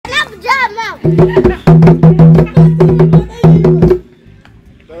I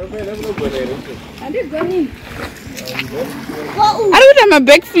don't have my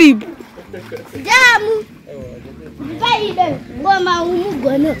backflip.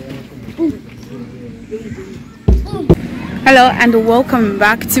 Hello and welcome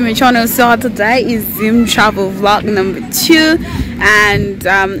back to my channel. So today is Zim travel vlog number 2, and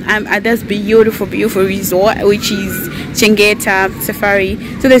I'm at this beautiful resort, which is Chengeta Safari.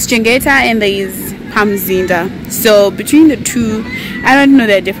 So there's Chengeta and there's Pamzinda. So between the two, I don't know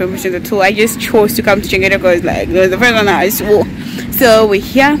the difference between the two. I just chose to come to Chengeta because like it was the first one I saw. So we're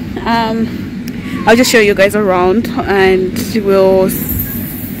here. I'll just show you guys around and we'll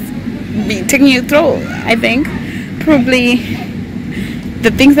be taking you through, I think, probably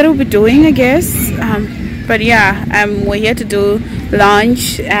the things that we'll be doing, I guess. But yeah, we're here to do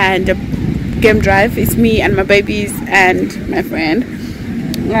lunch and a game drive. It's me and my babies and my friend.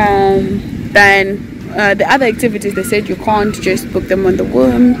 Then the other activities, they said you can't just book them on the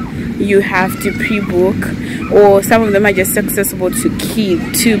whim. You have to pre-book, or some of them are just accessible to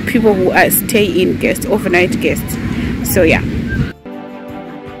people who are stay-in guests, overnight guests. So yeah.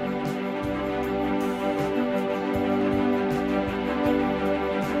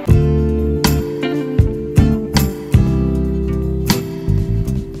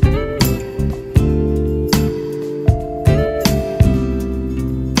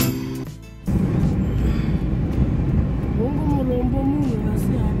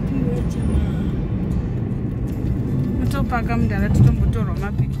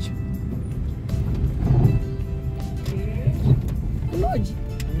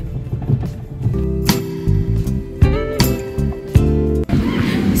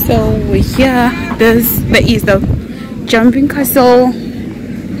 So we're here. There is the jumping castle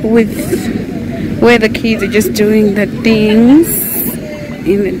with where the kids are just doing the things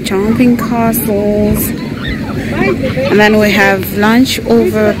in the jumping castles, and then we have lunch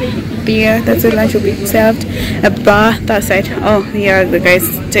over there. That's where lunch will be served. A bar that side. Oh yeah, the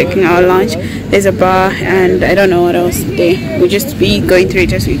guys taking our lunch. There's a bar and I don't know what else there. We'll just be going through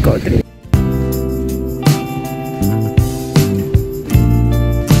it as we go through.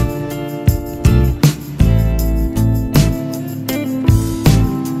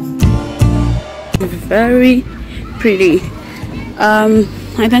 Very pretty.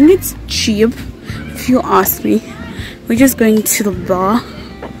 I think it's cheap if you ask me. We're just going to the bar.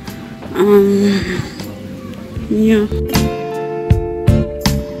 Yeah,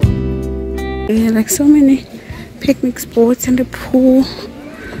 like so many picnic spots and a pool.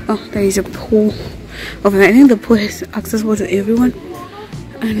 Oh, there is a pool over there. I think the pool is accessible to everyone.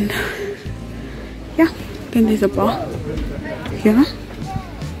 And yeah, then there's a bar here.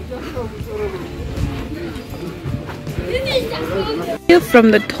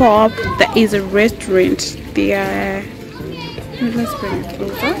 From the top there is a restaurant there. Let's bring it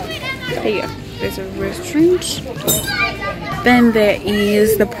closer. There, there's a restaurant. Then there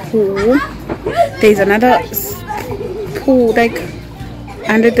is the pool. There's another pool like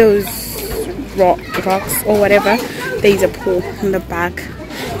under those rocks or whatever. There's a pool in the back,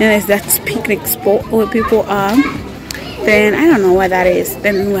 and there's that picnic spot where people are. Then I don't know what that is.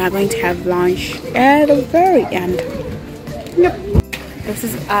 Then we are going to have lunch at the very end. Yep. This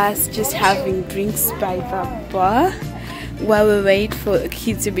is us just having drinks by the bar while we wait for the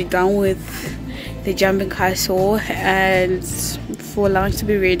kids to be done with the jumping castle and for lunch to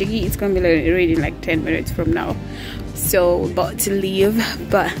be ready. It's gonna be ready in like 10 minutes from now. So about to leave,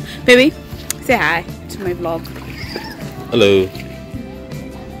 but baby, say hi to my vlog. Hello.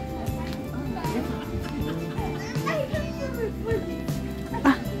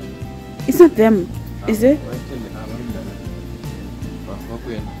 It's not them, is it?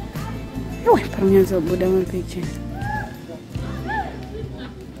 Oh, but I'm going to put down my picture.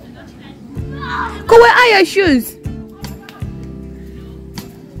 Go, where are your shoes?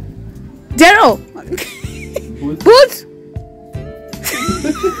 Daryl! Boots?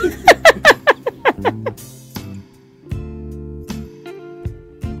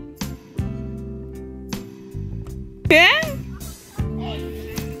 Yeah?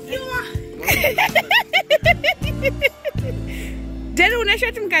 Daryl, una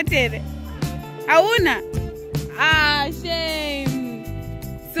shot mkatere. Auna. Ah, shame.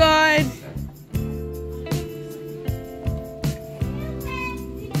 Sword.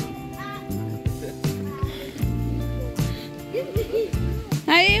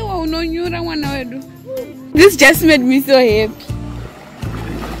 This just made me so happy.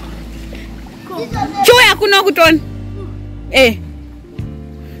 Choya hakuna kuton. Eh.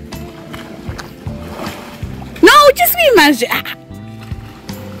 No, just me imagine.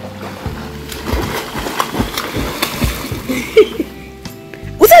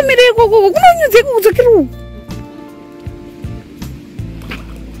 Usamire ikoko kunonyudze kudzokero.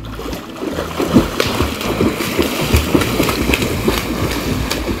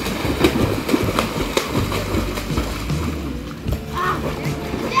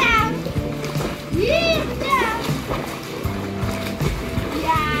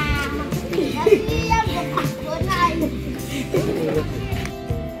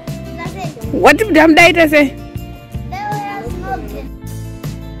 What did damn data say?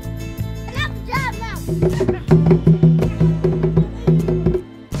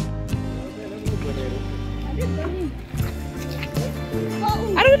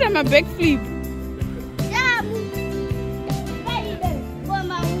 I don't have my backflip.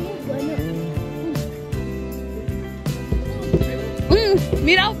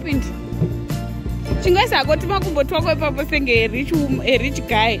 Mira upint. Chingasa got makumbo twako papa senge a rich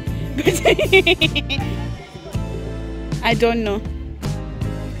guy. I don't know.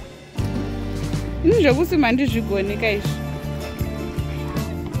 Njokusi mandi zvigoni kaizvi.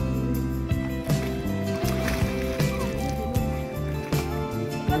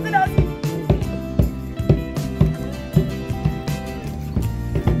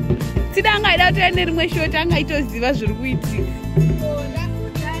 Tida angaida kuti ane rimwe shoti angaitoziva zviri kuitika.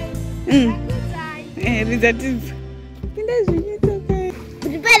 Rizativu. Pinda zvinyito kai.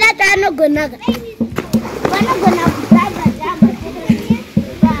 Kupera tanogonaka. Vanogona kutanga jamba.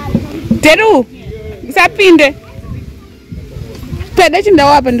 Teru, usapinde. Peda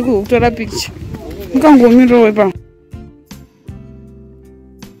chindawa apa ndikutora picture. Ngangomiro pa.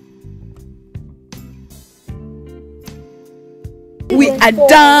 We are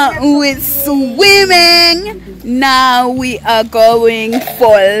done with swimming. Now we are going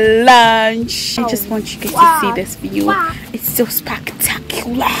for lunch. I just want you guys to see this view. It's so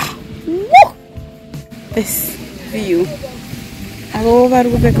spectacular. Woo! This view.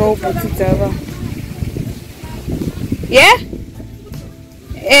 Yeah?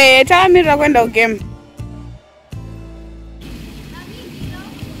 Tell me when the game.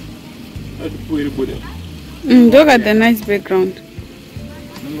 Look at the nice background.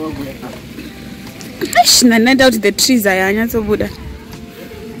 I doubt the trees are so good.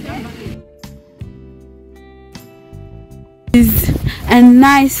 Is a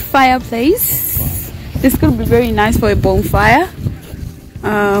nice fireplace. This could be very nice for a bonfire.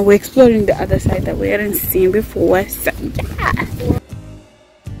 We're exploring the other side that we hadn't seen before. So, yeah.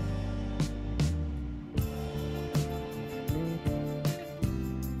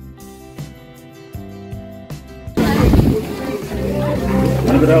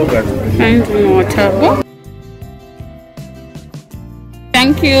 Find more table.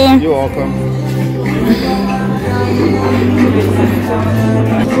 Thank you. You're welcome.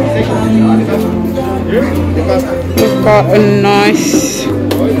 We've got a nice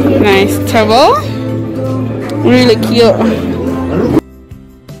table. Really cute.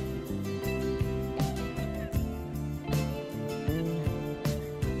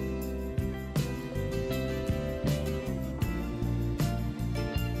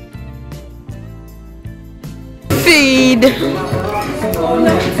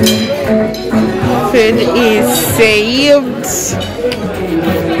 Food is saved.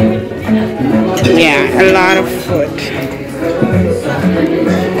 Yeah, a lot of food.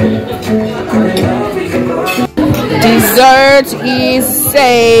 Dessert is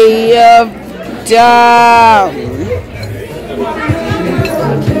saved down.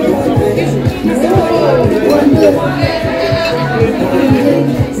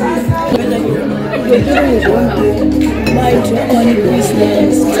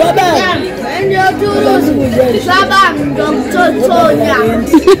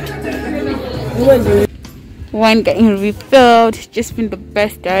 Wine getting refilled. Just been the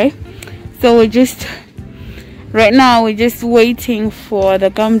best day. So right now we're just waiting for the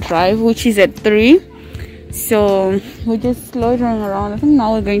gum drive, which is at 3. So we're just loitering around. I think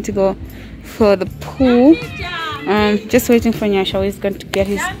now we're going to go for the pool. Just waiting for Nyasha. He's going to get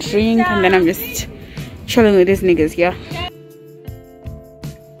his drink, and then I'm just chilling with these niggas. Yeah.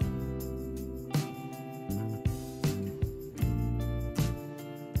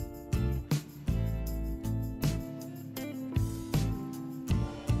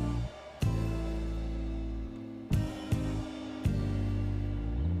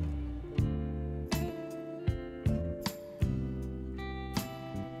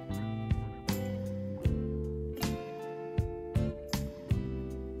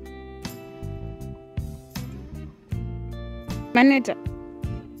 Maneta.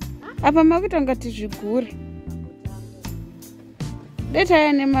 Apa makuita ngati zviguri. Deta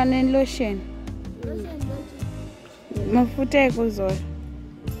ine mane lotion. mafuta ekuzora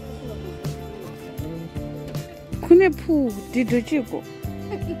kune poo didho chiko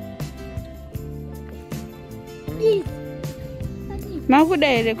makuda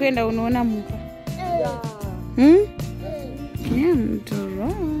here kuenda unoona mhuka yeah,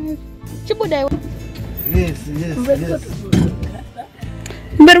 chibuda Yes.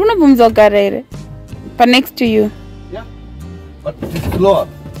 mberi kunobvumidza kugara here but next to you. Yeah. But it's lower.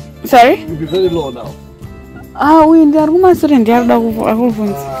 Sorry? You'll be very low now. Ah, uyu ndari kumasure ndiarida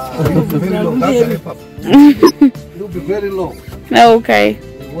kuvhunza. You'll be very low. You'll be very low. Okay. You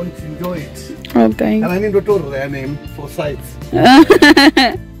won't enjoy it. Okay. And I need to tell their name for sites.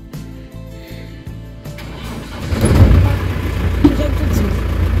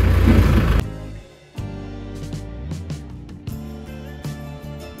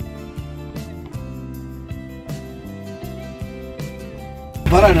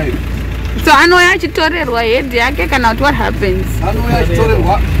 So anouya achitorerwa head yake kana kuti what happens? Anouya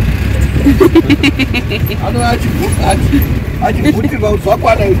achitorerwa. Anouya achibhutirwa kuti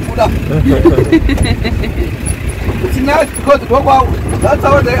zvakwana ikuda. Because that's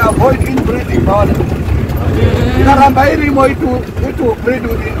how they avoid inbreeding. Ikaramba irimo it will breed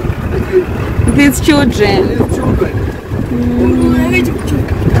with these children.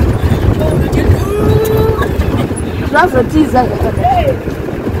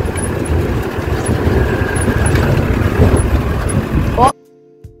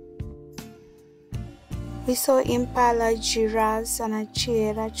 We saw impala, giraffes,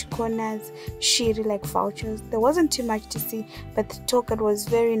 anachera, chikonas, shiri, like vultures. There wasn't too much to see, but the tour guide was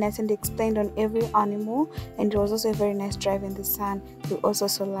very nice and explained on every animal, and it was also a very nice drive in the sun. We also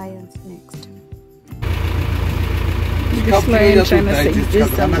saw lions next. This lion trying to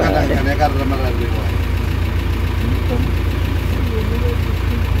seduce somebody.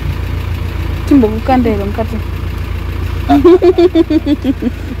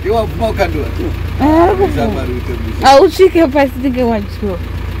 You have more can do it. I'll check your past to get one show.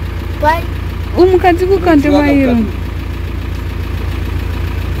 Why? Can't you come to my room?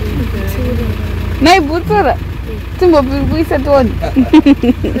 No, Butura. Timbo, we said one.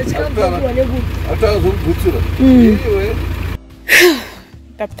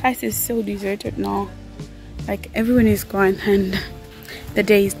 The place is so deserted now. Like everyone is gone and the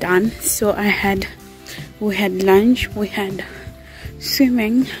day is done. So we had lunch, we had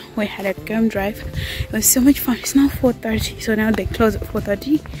swimming, we had a game drive. It was so much fun. It's now 4:30, so now they close at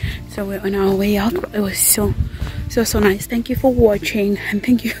 4:30, so we're on our way out. It was so nice. Thank you for watching, and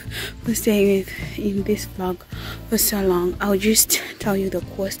thank you for staying in this vlog for so long. I'll just tell you the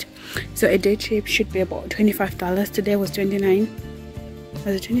cost. So a day trip should be about $25. Today was 29.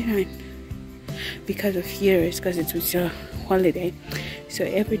 Was it 29? Because of years, because it was a holiday. So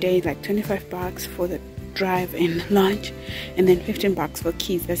every day is like $25 for the drive and lunch, and then $15 for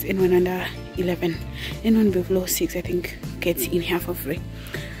kids. That's anyone under 11. Anyone below 6, I think, gets in here for free.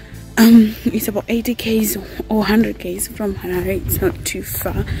 It's about 80 k's or 100 k's from Harare. It's not too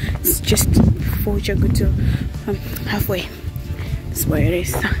far. It's just before Chengeta, halfway. That's where it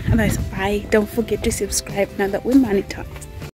is. Otherwise, bye. Don't forget to subscribe now that we're monetized.